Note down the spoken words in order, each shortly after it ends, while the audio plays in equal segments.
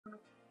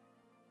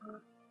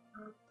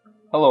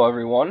Hello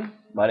everyone,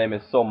 my name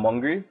is So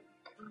Mungry,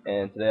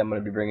 and today I'm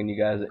going to be bringing you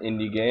guys an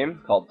indie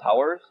game called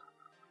Towers.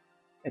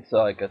 It's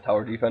like a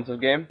tower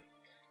defensive game,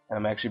 and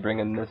I'm actually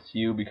bringing this to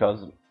you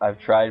because I've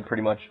tried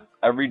pretty much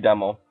every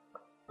demo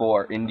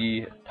for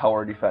indie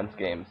tower defense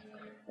games,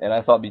 and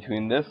I thought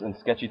between this and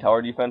Sketchy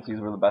Tower Defense, these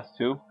were the best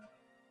two.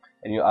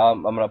 And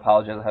I'm going to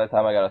apologize ahead of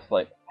time, I got a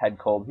slight head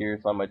cold here,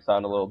 so I might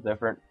sound a little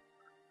different.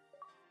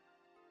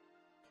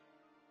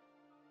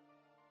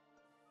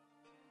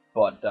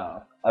 But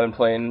I've been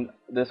playing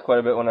this quite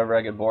a bit whenever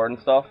I get bored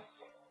and stuff,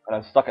 and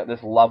I'm stuck at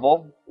this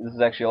level. This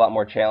is actually a lot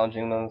more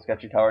challenging than the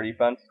Sketchy Tower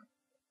Defense.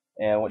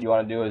 And what you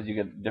want to do is you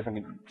get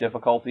different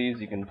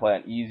difficulties. You can play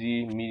on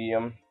easy,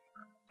 medium,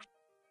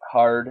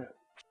 hard,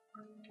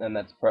 and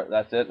that's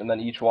it. And then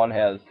each one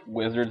has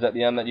wizards at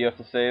the end that you have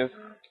to save.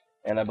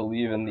 And I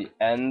believe in the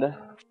end,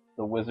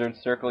 the wizard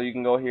circle, you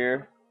can go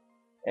here,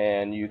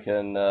 and you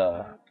can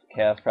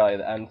cast probably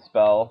the end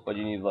spell, but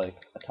you need like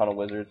a ton of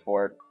wizards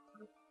for it.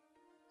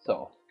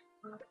 So,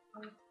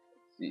 let's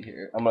see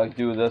here. I'm gonna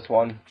do this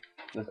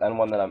end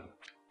one that I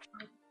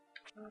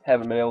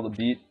haven't been able to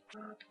beat.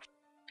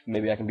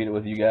 Maybe I can beat it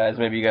with you guys.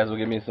 Maybe you guys will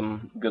give me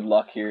some good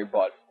luck here,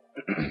 but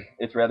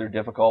it's rather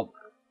difficult,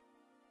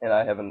 and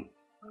I haven't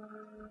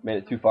made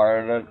it too far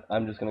in it.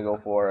 I'm just gonna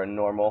go for a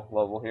normal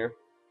level here.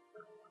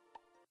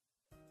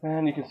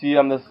 And you can see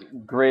I'm this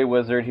gray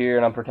wizard here,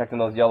 and I'm protecting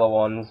those yellow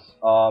ones.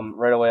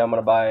 Right away, I'm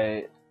gonna buy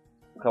a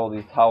couple of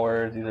these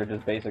towers. These are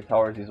just basic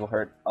towers. These will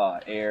hurt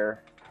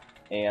air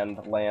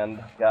and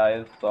land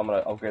guys, so I'm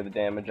going to upgrade the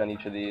damage on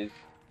each of these.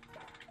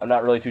 I'm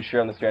not really too sure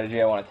on the strategy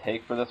I want to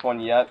take for this one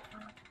yet.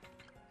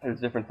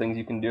 There's different things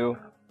you can do.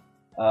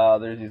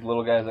 There's these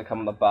little guys that come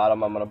on the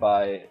bottom. I'm going to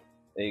buy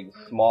a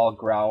small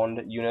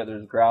ground unit.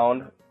 There's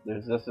ground.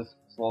 There's this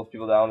slows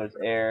people down. There's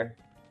air.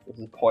 This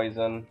is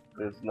poison.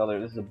 There's another.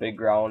 This is a big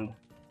ground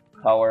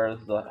tower.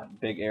 This is a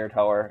big air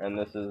tower, and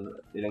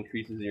it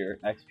increases your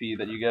XP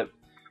that you get.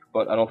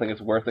 But I don't think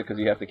it's worth it because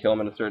you have to kill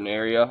them in a certain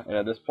area. And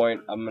at this point,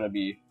 I'm going to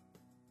be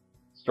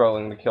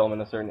struggling to kill them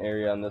in a certain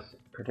area on this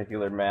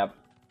particular map.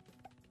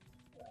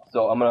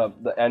 So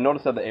I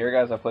noticed that the air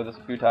guys, I've played this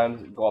a few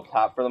times, go up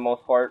top for the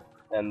most part,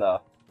 and the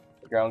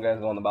ground guys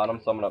go on the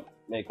bottom, so I'm going to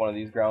make one of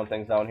these ground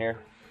things down here,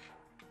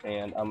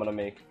 and I'm going to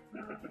make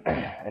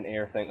an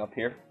air thing up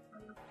here.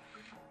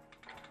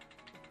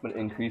 I'm going to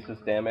increase this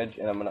damage,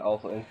 and I'm going to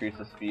also increase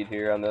the speed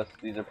here on this.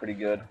 These are pretty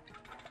good.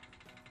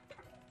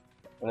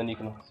 And then you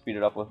can speed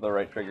it up with the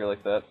right trigger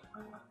like that.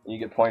 And you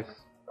get points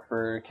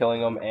for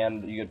killing them,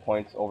 and you get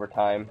points over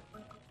time.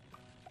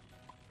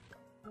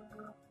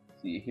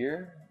 See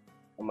here,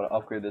 I'm gonna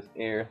upgrade this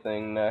air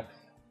thing next,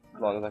 as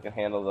long as I can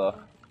handle the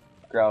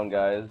ground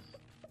guys.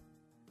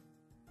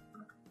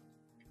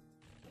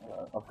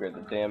 Upgrade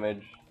the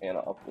damage, and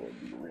I'll upgrade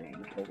the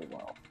range as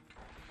well.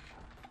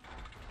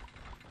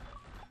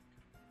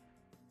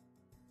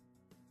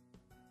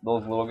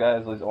 Those little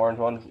guys, these orange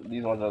ones,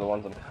 these ones are the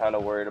ones I'm kind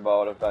of worried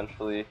about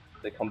eventually.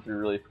 They come through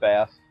really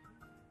fast,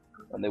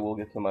 and they will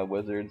get to my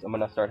wizards. I'm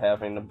going to start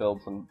having to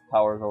build some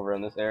towers over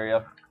in this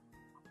area.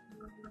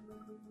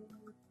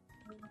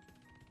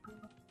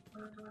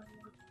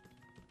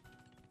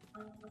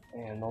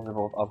 And those are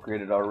both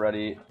upgraded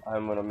already.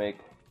 I'm going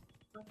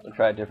to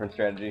try a different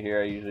strategy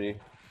here. I usually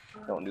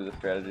don't do this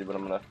strategy, but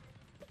I'm going to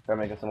try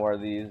making some more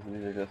of these.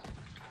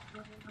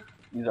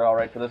 These are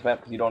alright for this map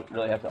because you don't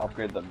really have to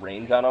upgrade the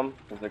range on them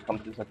because they come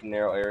through such a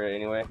narrow area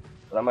anyway.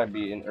 But I might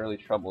be in early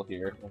trouble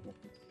here. Let's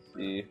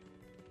see.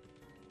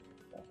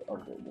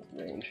 Upgrade this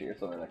range here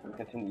so that I can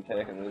continue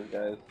attacking these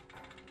guys.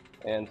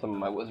 And some of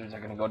my wizards are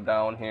going to go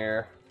down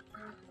here.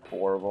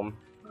 4 of them.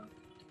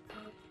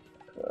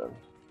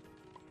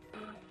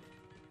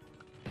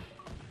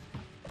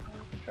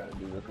 Try to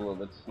do this a little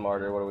bit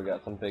smarter. What do we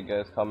got? Some big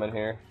guys coming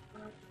here.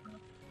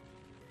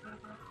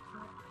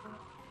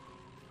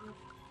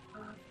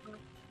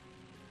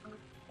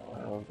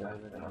 Those guys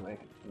are going to make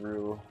it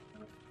through.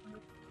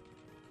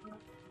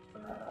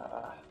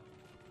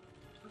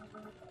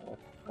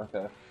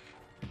 Okay.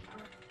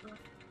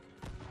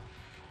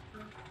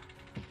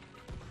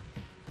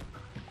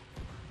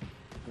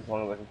 As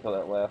long as I can kill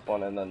that last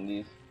one, and then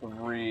these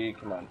 3,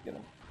 come on, get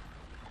them.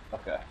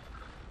 Okay.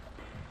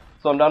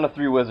 So I'm down to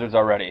 3 wizards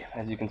already.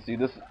 As you can see,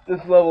 this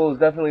level is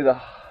definitely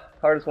the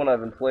hardest one I've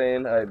been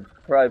playing. I've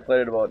probably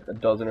played it about a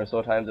dozen or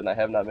so times, and I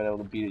have not been able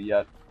to beat it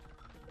yet.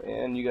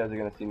 And you guys are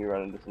going to see me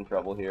run into some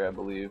trouble here, I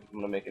believe. I'm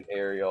going to make an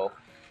aerial,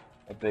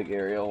 a big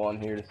aerial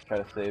one here just to try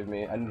to save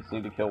me. I just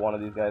need to kill one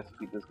of these guys to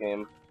keep this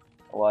game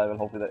alive, and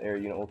hopefully that air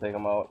unit will take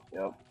them out.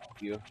 Yep,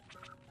 thank you.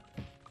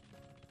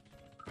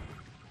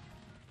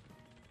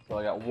 So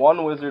I got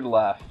 1 wizard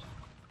left,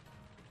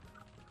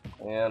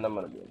 and I'm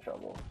going to be in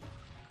trouble.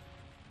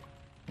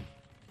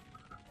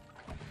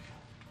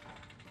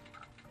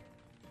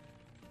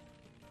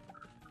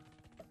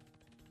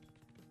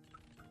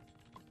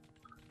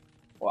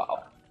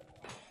 Wow.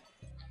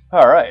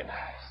 Alright,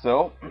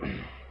 so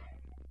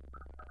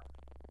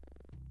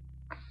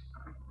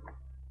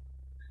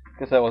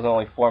guess that was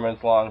only 4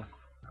 minutes long.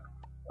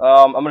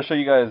 I'm going to show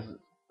you guys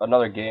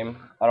another game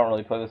I don't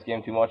really play this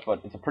game too much, but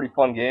it's a pretty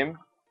fun game.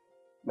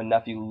 My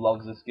nephew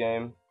loves this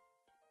game.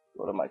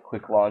 Go to my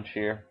quick launch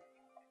here.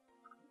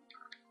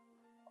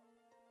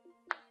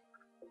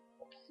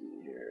 Let's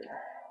see here.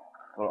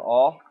 Go to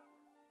all.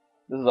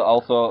 This is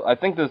also, I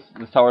think this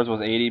Towers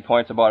was 80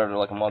 points. I bought it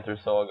like a month or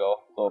so ago.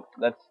 So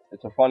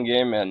it's a fun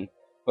game,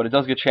 but it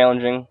does get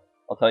challenging.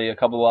 I'll tell you, a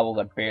couple of levels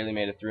I barely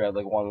made it through. I had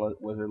like one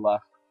wizard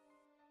left.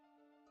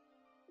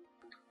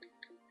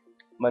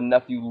 My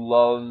nephew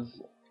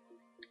loves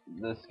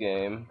this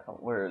game.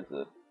 Where is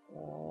it?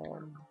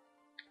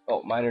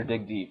 Oh, Miner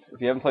Dig Deep.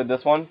 If you haven't played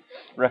this one,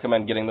 I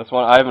recommend getting this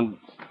one. I haven't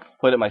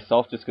played it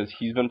myself just because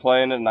he's been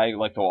playing it, and I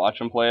like to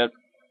watch him play it.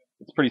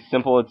 It's pretty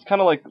simple. It's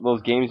kind of like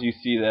those games you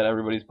see that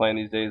everybody's playing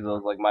these days,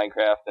 those like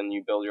Minecraft, and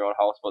you build your own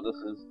house, but this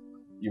is,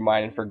 you're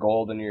mining for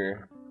gold, and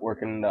you're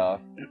working to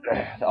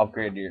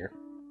upgrade your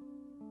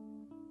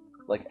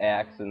like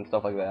axe and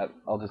stuff like that.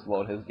 I'll just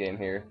load his game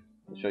here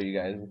to show you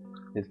guys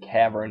his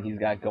cavern he's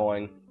got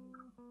going.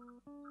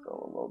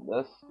 So we'll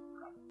load this.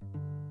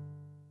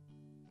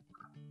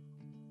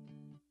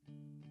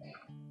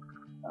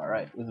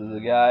 Alright, this is the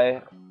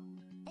guy.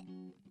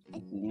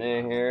 This is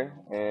me here,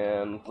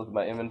 and let's look at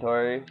my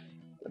inventory.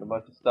 Got a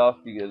bunch of stuff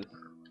because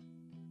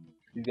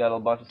he's got a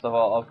bunch of stuff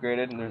all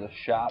upgraded, and there's a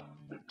shop.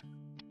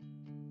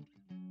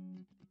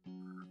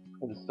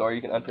 There's a store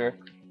you can enter,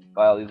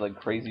 buy all these like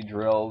crazy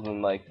drills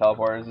and like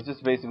teleporters. It's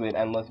just basically an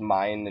endless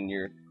mine, and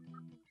you're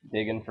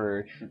digging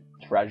for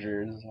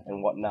treasures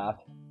and whatnot.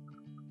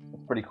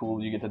 It's pretty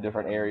cool. You get to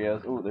different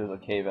areas. Ooh, there's a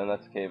cave-in.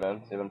 That's a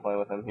cave-in. So I've been playing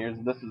with him.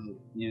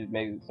 You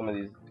make some of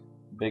these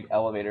big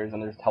elevators,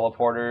 and there's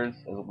teleporters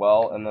as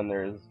well. And then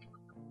there's,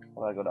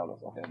 how do I go down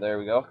this? Okay, there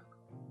we go.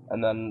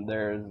 And then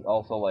there's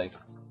also like,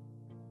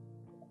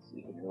 let's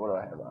see here. What do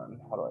I have on?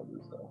 How do I do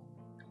stuff?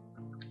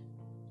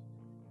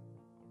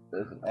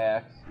 There's an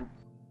axe. Oops.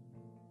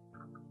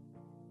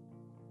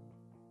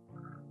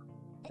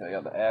 Okay, I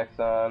got the axe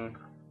on.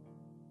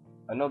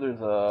 I know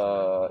there's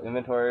a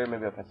inventory.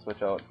 Maybe if I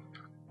switch out,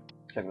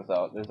 check this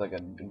out. There's like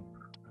a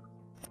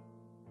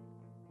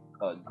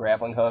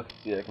grappling hook.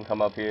 See, it can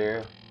come up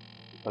here,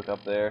 hook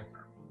up there,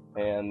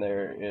 and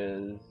there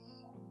is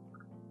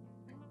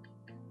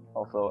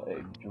also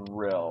a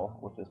drill,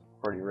 which is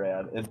pretty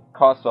rad. It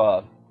costs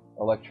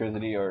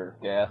electricity or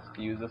gas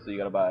to use this, so you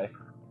gotta buy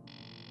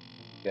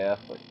gas.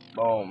 Like,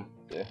 boom.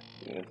 See,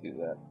 you can see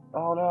that.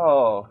 Oh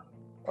no.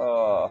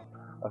 Oh,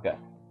 okay.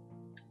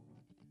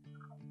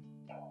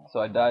 So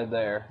I died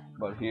there,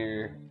 but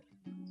here,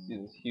 see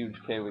this huge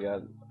cave we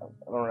got.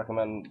 I don't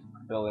recommend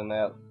building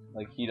that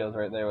like he does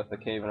right there with the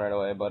cave-in right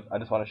away, but I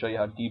just want to show you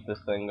how deep this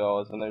thing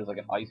goes. And there's like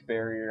an ice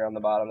barrier on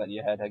the bottom that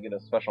you had to get a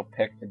special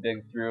pick to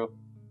dig through.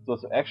 So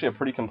it's actually a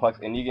pretty complex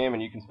indie game,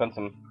 and you can spend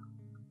some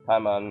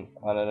time on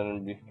it, and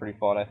it'd be pretty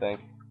fun, I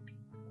think.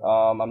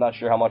 I'm not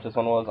sure how much this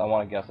one was. I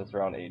want to guess it's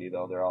around 80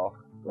 though. They're all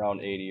around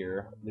 80,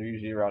 or they're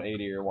usually around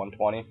 80 or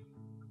 120.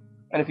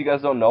 And if you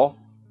guys don't know,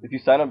 if you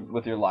sign up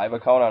with your live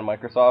account on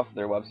Microsoft,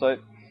 their website,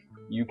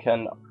 you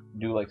can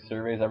do like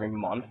surveys every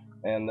month,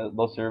 and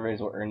those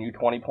surveys will earn you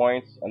 20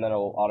 points, and then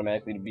it'll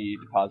automatically be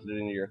deposited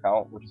into your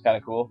account, which is kind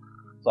of cool.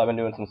 So I've been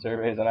doing some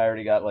surveys, and I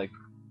already got like,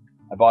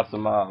 I bought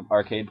some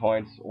arcade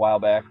points a while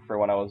back for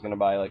when I was gonna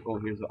buy like, oh,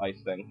 here's the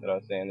ice thing that I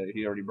was saying.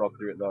 He already broke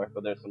through it though,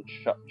 but there's some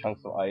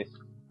chunks of ice.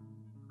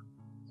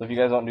 So if you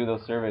guys don't do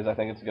those surveys, I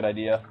think it's a good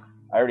idea.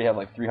 I already have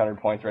like 300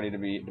 points ready to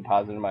be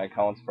deposited in my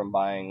accounts from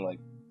buying like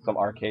some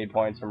arcade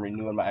points from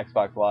renewing my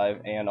Xbox Live,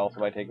 and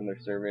also by taking their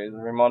surveys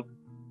every month.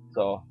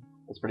 So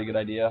it's a pretty good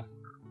idea.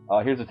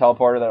 Here's a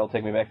teleporter that'll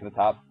take me back to the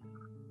top.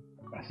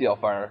 See how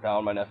far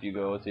down my nephew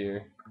goes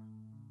here.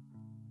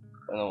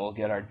 And then we'll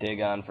get our dig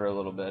on for a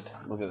little bit.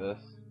 Look at this.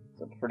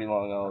 It's a pretty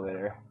long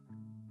elevator.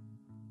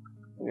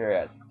 We're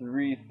at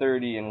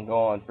 330 and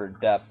going for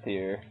depth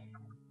here.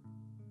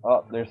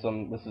 Oh, there's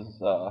some, this is,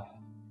 let's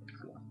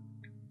see.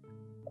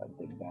 I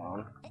dig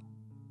down.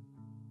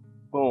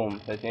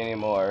 Boom,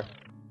 titanium ore.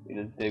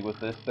 You just dig with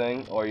this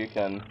thing, or you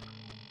can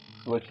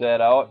switch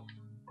that out,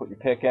 put your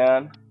pick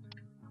on,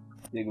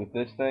 dig with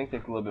this thing,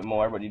 takes a little bit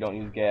more, but you don't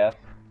use gas.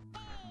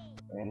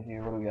 And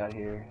here, what do we got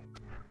here?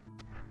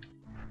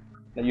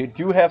 Now you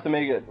do have to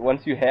make it,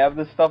 once you have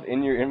this stuff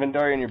in your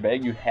inventory, in your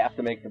bag, you have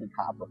to make to the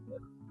top of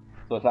it.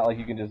 So it's not like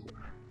you can just,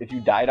 if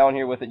you die down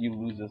here with it, you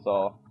lose this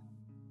all.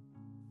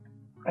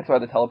 That's why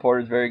the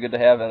teleporter is very good to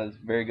have, and it's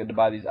very good to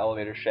buy these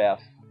elevator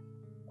shafts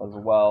as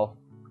well.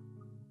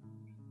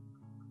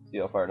 See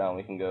how far down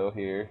we can go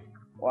here.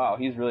 Wow,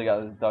 he's really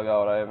got this dug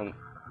out. I haven't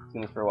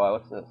seen this for a while.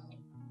 What's this?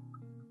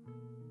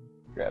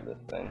 Grab this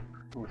thing.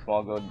 Ooh,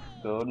 small gold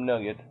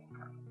nugget.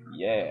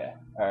 Yeah.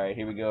 Alright,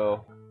 here we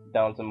go.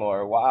 Down some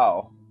more.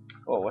 Wow.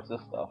 Oh, what's this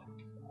stuff?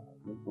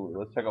 Blue.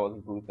 Let's check out what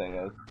this blue thing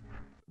is.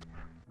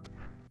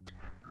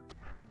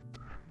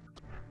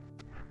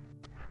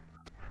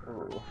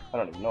 Ooh, I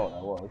don't even know what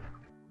that was.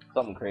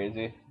 Something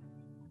crazy.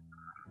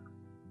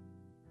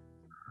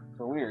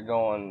 So we are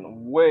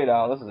going way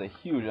down. This is a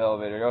huge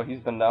elevator. Oh,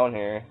 he's been down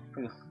here.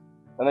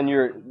 And then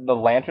the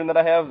lantern that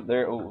I have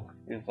there. Ooh,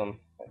 here's some.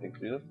 I think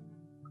see this.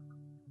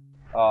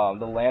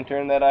 The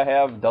lantern that I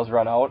have does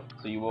run out,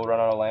 so you will run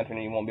out of lantern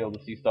and you won't be able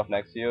to see stuff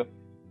next to you.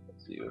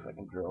 Let's see if I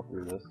can drill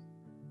through this.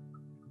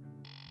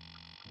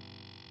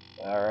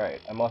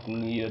 Alright, I must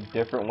need a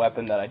different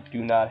weapon that I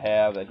do not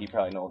have that he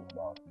probably knows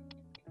about.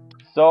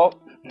 So,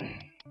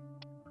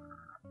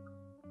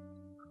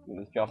 you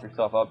just jump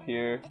yourself up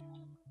here.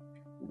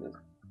 Just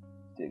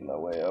dig my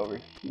way over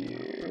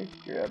here.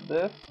 Grab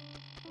this.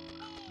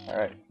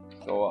 Alright,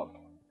 let's go up.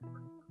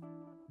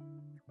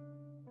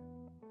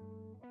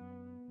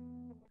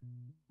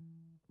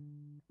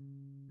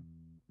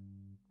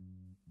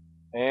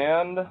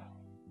 And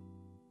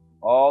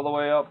all the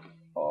way up,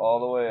 all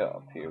the way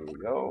up. Here we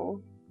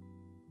go.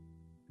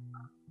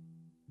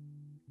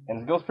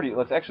 And it goes pretty.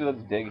 Let's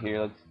dig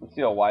here. Let's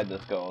see how wide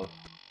this goes.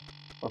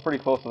 We're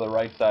pretty close to the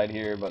right side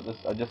here, but this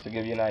just to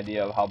give you an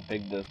idea of how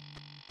big this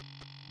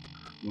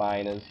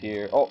mine is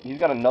here. Oh, he's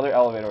got another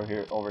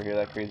elevator over here.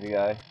 That crazy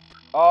guy.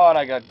 Oh, and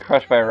I got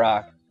crushed by a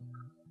rock.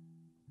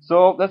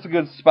 So that's a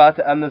good spot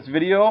to end this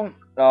video.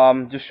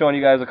 Just showing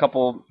you guys a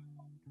couple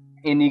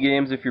indie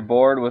games if you're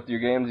bored with your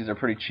games. These are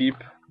pretty cheap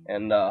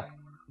and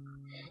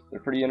they're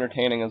pretty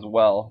entertaining as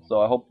well.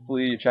 So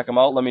hopefully you check them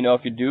out. Let me know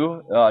if you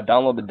do.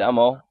 Download the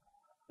demo.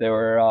 They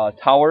were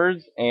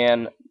Towers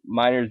and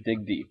Miners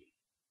Dig Deep.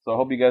 So I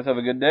hope you guys have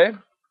a good day.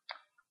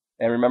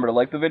 And remember to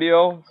like the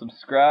video,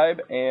 subscribe,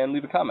 and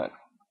leave a comment.